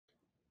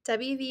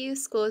WVU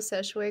School of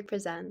Social Work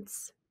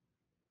presents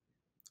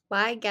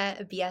Why Get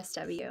a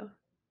BSW?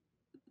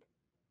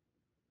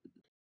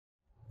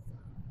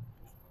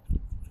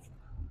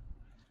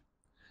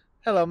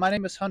 Hello, my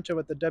name is Hunter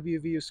with the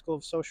WVU School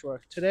of Social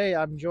Work. Today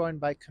I'm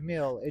joined by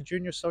Camille, a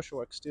junior social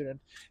work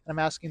student, and I'm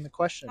asking the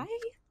question, Hi.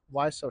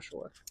 why social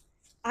work?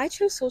 I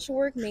chose social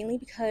work mainly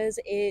because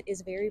it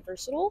is very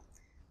versatile.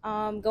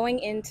 Going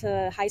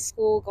into high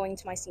school, going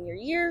to my senior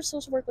year,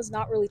 social work was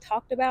not really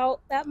talked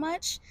about that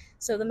much.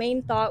 So the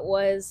main thought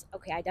was,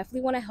 okay, I definitely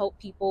want to help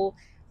people,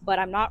 but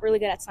I'm not really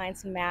good at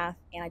science and math,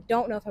 and I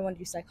don't know if I want to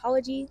do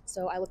psychology.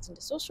 So I looked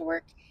into social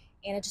work,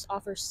 and it just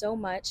offers so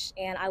much.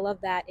 And I love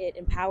that it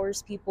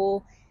empowers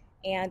people,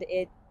 and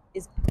it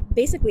is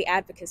basically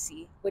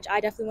advocacy, which I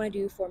definitely want to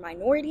do for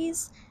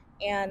minorities.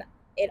 And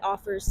it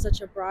offers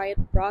such a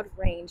broad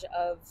range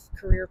of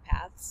career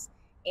paths.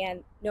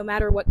 And no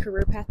matter what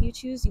career path you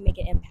choose, you make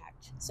an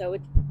impact. So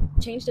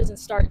change doesn't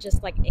start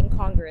just like in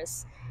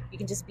Congress. You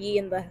can just be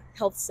in the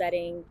health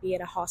setting, be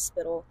in a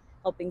hospital,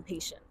 helping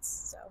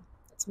patients. So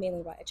that's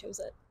mainly why I chose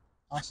it.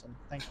 Awesome,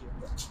 thank you.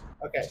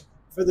 Okay,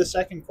 for the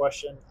second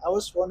question, I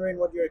was wondering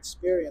what your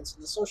experience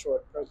in the social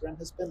work program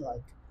has been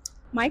like.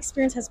 My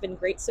experience has been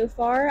great so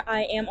far.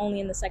 I am only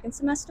in the second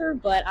semester,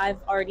 but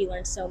I've already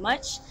learned so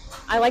much.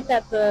 I like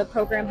that the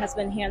program has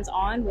been hands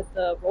on with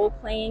the role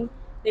playing.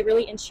 They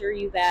really ensure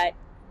you that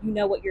you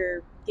know what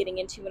you're getting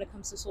into when it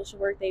comes to social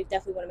work. They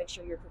definitely want to make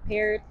sure you're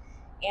prepared.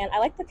 And I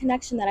like the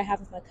connection that I have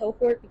with my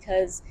cohort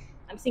because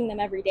I'm seeing them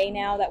every day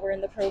now that we're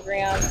in the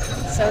program.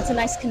 So it's a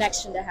nice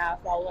connection to have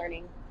while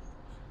learning.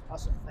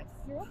 Awesome, thank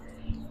you. You're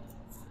welcome.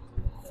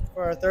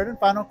 For our third and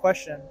final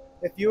question,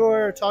 if you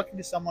were talking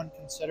to someone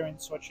considering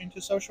switching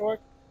to social work,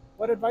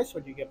 what advice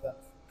would you give them?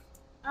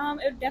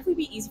 It would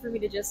definitely be easy for me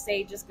to just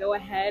say, just go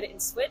ahead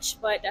and switch,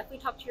 but definitely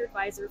talk to your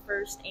advisor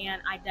first.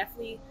 And I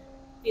definitely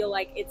feel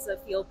like it's a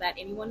field that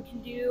anyone can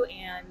do,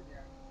 and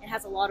it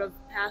has a lot of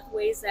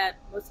pathways that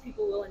most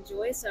people will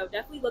enjoy. So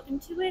definitely look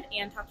into it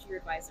and talk to your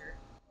advisor.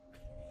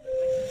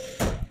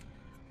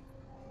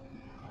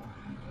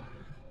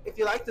 If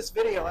you like this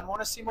video and want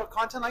to see more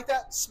content like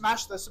that,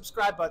 smash the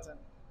subscribe button.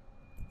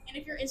 And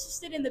if you're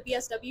interested in the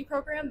BSW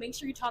program, make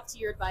sure you talk to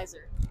your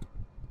advisor.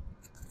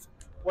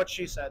 What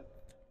she said.